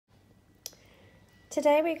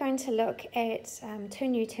Today we're going to look at two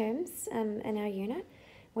new terms in our unit.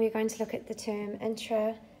 We're going to look at the term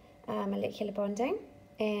intramolecular bonding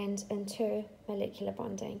and intermolecular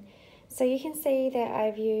bonding. So you can see that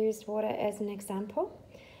I've used water as an example.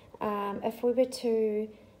 If we were to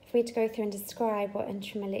go through and describe what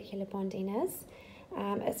intramolecular bonding is,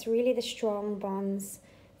 it's really the strong bonds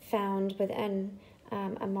found within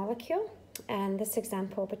a molecule. And this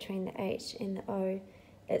example between the H and the O,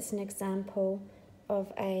 it's an example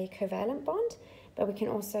of a covalent bond, but we can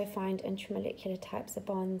also find intramolecular types of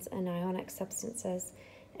bonds in ionic substances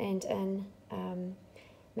and in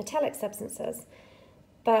metallic substances.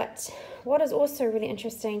 But what is also really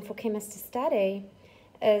interesting for chemists to study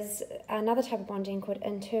is another type of bonding called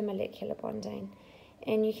intermolecular bonding.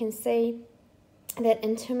 And you can see that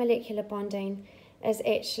intermolecular bonding is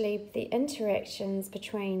actually the interactions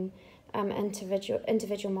between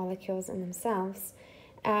individual molecules in themselves.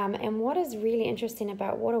 And what is really interesting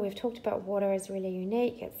about water, we've talked about water is really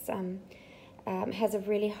unique. It's has a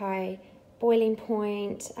really high boiling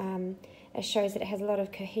point. It shows that it has a lot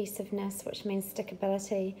of cohesiveness, which means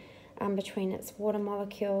stickability between its water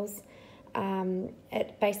molecules.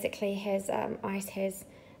 It basically has, ice has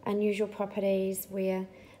unusual properties where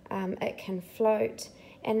it can float,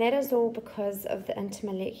 and that is all because of the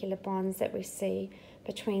intermolecular bonds that we see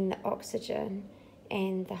between the oxygen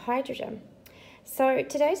and the hydrogen. So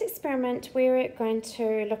today's experiment, we're going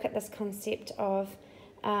to look at this concept of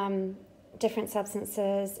different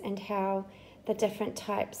substances and how the different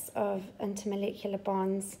types of intermolecular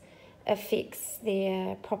bonds affects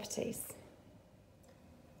their properties.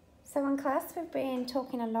 So in class we've been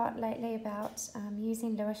talking a lot lately about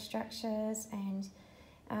using Lewis structures and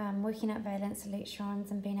working out valence electrons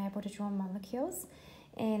and being able to draw molecules,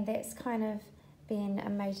 and that's kind of been a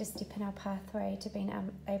major step in our pathway to being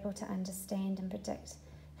able to understand and predict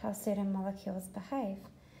how certain molecules behave.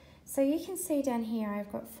 So you can see down here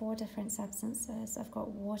I've got 4 different substances. I've got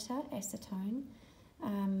water, acetone,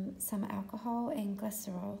 some alcohol and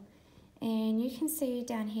glycerol. And you can see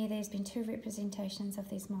down here there's been 2 representations of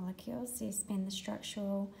these molecules. There's been the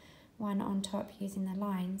structural one on top using the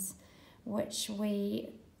lines, which we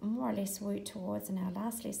more or less worked towards in our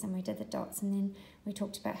last lesson. We did the dots, and then we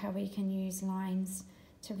talked about how we can use lines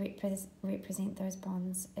to represent those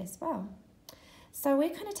bonds as well. So we're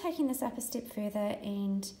kind of taking this up a step further,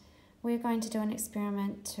 and we're going to do an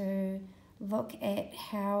experiment to look at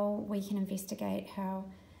how we can investigate how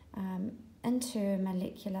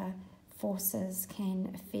intermolecular forces can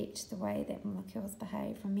affect the way that molecules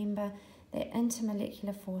behave. Remember that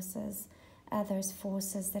intermolecular forces are those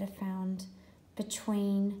forces that are found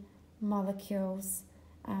between molecules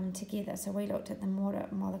together. So we looked at the water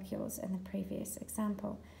molecules in the previous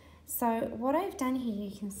example. So what I've done here,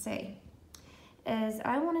 you can see, is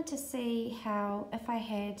I wanted to see how if I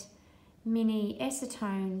had many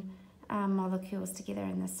acetone molecules together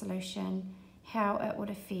in the solution, how it would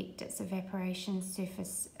affect its evaporation,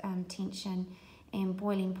 surface tension and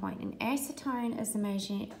boiling point. And acetone is the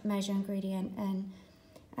major ingredient in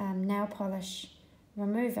nail polish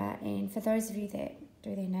remover, and for those of you that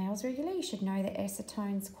do their nails regularly, you should know that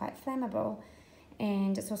acetone's quite flammable,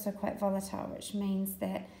 and it's also quite volatile, which means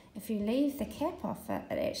that if you leave the cap off it,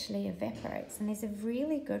 it actually evaporates. And there's a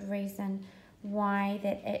really good reason why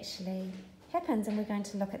that actually happens, and we're going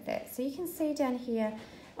to look at that. So you can see down here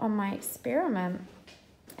on my experiment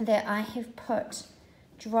that I have put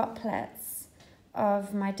droplets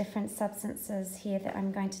of my different substances here that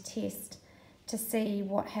I'm going to test to see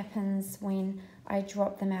what happens when I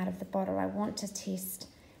drop them out of the bottle. I want to test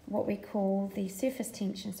what we call the surface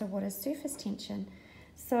tension. So what is surface tension?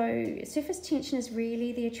 So surface tension is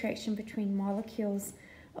really the attraction between molecules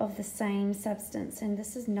of the same substance, and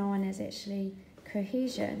this is known as actually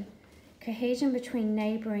cohesion. Cohesion between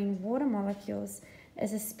neighboring water molecules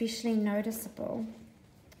is especially noticeable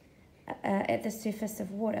at the surface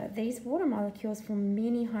of water. These water molecules form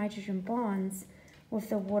many hydrogen bonds with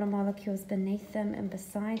the water molecules beneath them and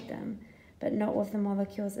beside them, but not with the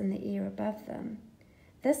molecules in the air above them.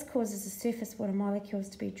 This causes the surface water molecules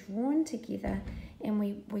to be drawn together, and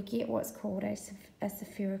we get what's called a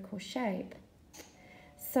spherical shape.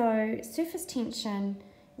 So surface tension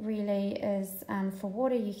really is, for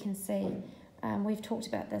water, you can see, we've talked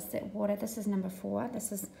about this, that water, this is number 4.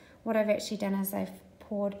 This is what I've actually done is I've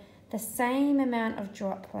poured the same amount of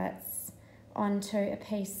droplets onto a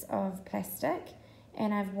piece of plastic,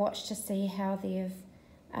 and I've watched to see how they've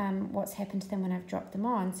what's happened to them when I've dropped them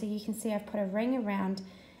on. So you can see I've put a ring around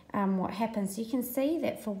what happens. So you can see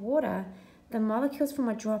that for water, the molecules from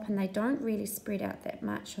a drop, and they don't really spread out that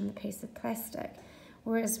much on the piece of plastic.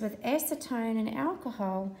 Whereas with acetone and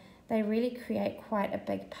alcohol, they really create quite a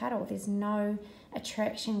big puddle. There's no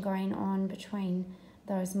attraction going on between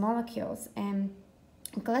those molecules. And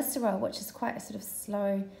glycerol, which is quite a sort of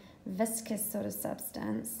slow, viscous sort of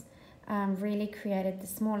substance, really created the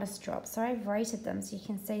smallest drop. So I've rated them, so you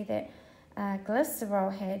can see that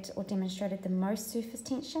glycerol had or demonstrated the most surface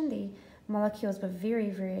tension. The molecules were very,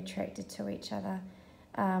 very attracted to each other.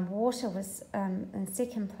 Water was in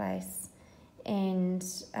second place, and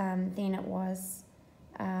then it was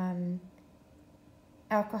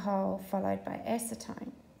alcohol followed by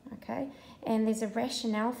acetone. Okay, and there's a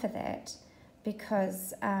rationale for that,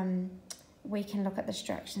 because we can look at the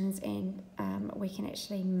structures and we can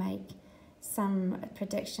actually make some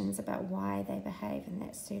predictions about why they behave in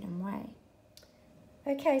that certain way.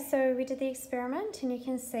 Okay, so we did the experiment, and you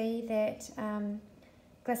can see that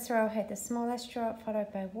glycerol had the smallest drop,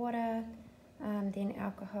 followed by water, then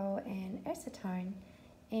alcohol and acetone.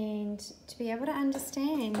 And to be able to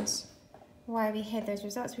understand why we had those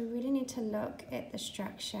results, we really need to look at the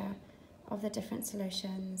structure of the different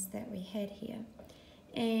solutions that we had here.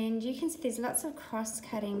 And you can see there's lots of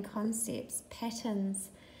cross-cutting concepts, patterns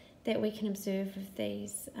that we can observe of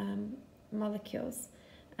these molecules.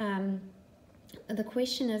 The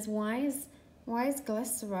question is, why is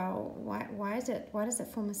glycerol, why does it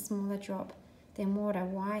form a smaller drop than water?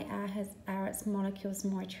 Why are its molecules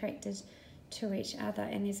more attracted to each other?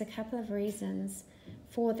 And there's a couple of reasons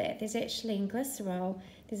for that. There's actually, in glycerol,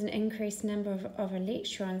 there's an increased number of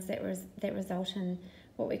electrons that result in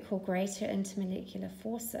what we call greater intermolecular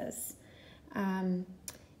forces.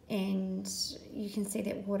 And you can see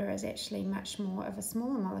that water is actually much more of a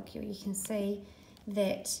smaller molecule. You can see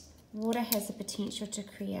that water has the potential to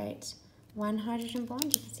create one hydrogen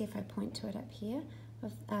bond. You can see if I point to it up here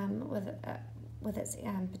with its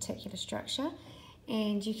particular structure.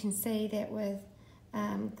 And you can see that with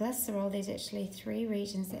glycerol, there's actually 3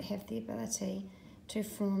 regions that have the ability to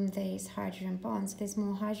form these hydrogen bonds. There's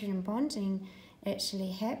more hydrogen bonding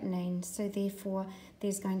actually happening, so therefore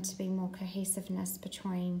there's going to be more cohesiveness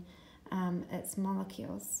between its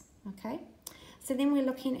molecules. Okay, so then we're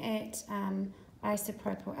looking at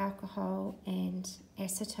isopropyl alcohol and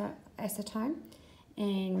acetone,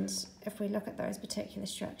 and if we look at those particular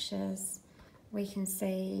structures, we can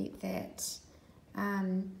see that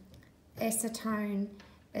acetone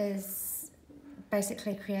is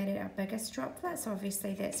basically created our biggest droplet, so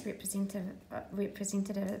obviously that's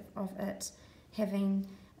representative of it having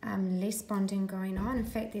less bonding going on. In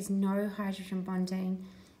fact, there's no hydrogen bonding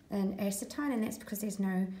in acetone, and that's because there's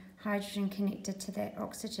no hydrogen connected to that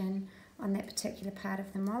oxygen on that particular part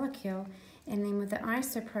of the molecule. And then with the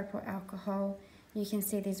isopropyl alcohol, you can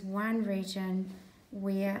see there's one region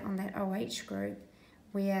where, on that OH group,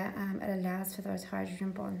 where it allows for those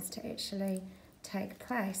hydrogen bonds to actually take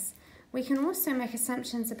place. We can also make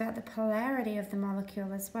assumptions about the polarity of the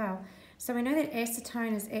molecule as well. So we know that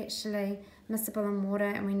acetone is actually miscible in water,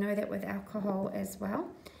 and we know that with alcohol as well.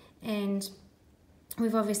 And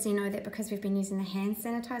we've obviously know that because we've been using the hand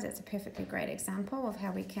sanitizer. It's a perfectly great example of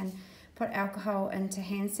how we can put alcohol into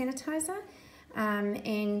hand sanitizer.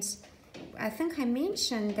 And I think I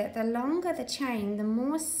mentioned that the longer the chain, the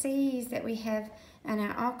more C's that we have in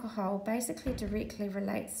our alcohol basically directly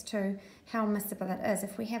relates to how miscible it is.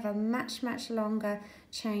 If we have a much longer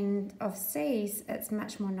chain of C's, it's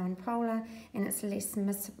much more nonpolar and it's less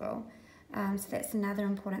miscible. So that's another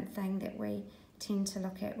important thing that we tend to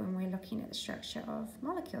look at when we're looking at the structure of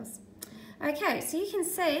molecules. Okay, so you can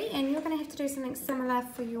see, and you're going to have to do something similar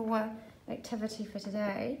for your activity for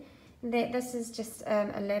today, that this is just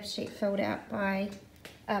a lab sheet filled out by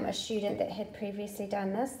a student that had previously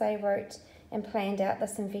done this. They wrote and planned out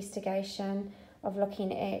this investigation of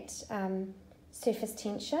looking at surface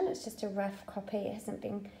tension. It's just a rough copy. It hasn't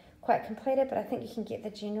been quite completed, but I think you can get the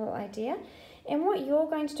general idea. And what you're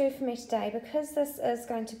going to do for me today, because this is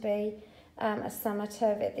going to be a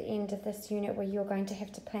summative at the end of this unit where you're going to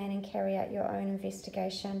have to plan and carry out your own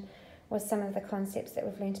investigation with some of the concepts that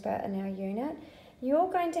we've learned about in our unit,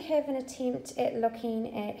 you're going to have an attempt at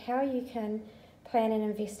looking at how you can plan an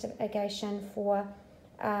investigation for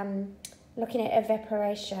looking at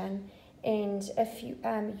evaporation, and if you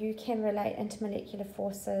can relate intermolecular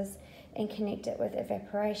forces and connect it with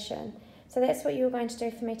evaporation. So that's what you're going to do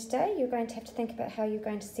for me today. You're going to have to think about how you're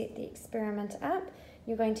going to set the experiment up.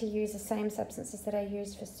 You're going to use the same substances that I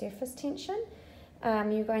used for surface tension.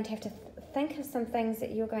 You're going to have to think of some things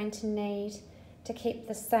that you're going to need to keep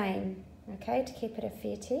the same, okay, to keep it a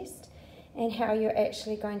fair test, and how you're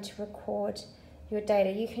actually going to record your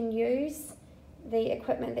data. You can use the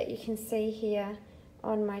equipment that you can see here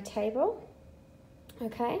on my table,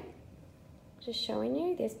 okay, just showing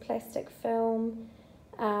you. There's plastic film,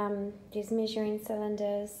 There's measuring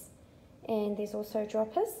cylinders, and there's also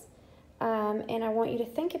droppers. And I want you to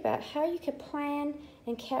think about how you could plan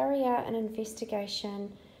and carry out an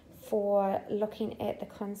investigation for looking at the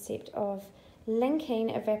concept of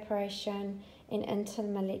linking evaporation and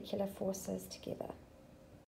intermolecular forces together.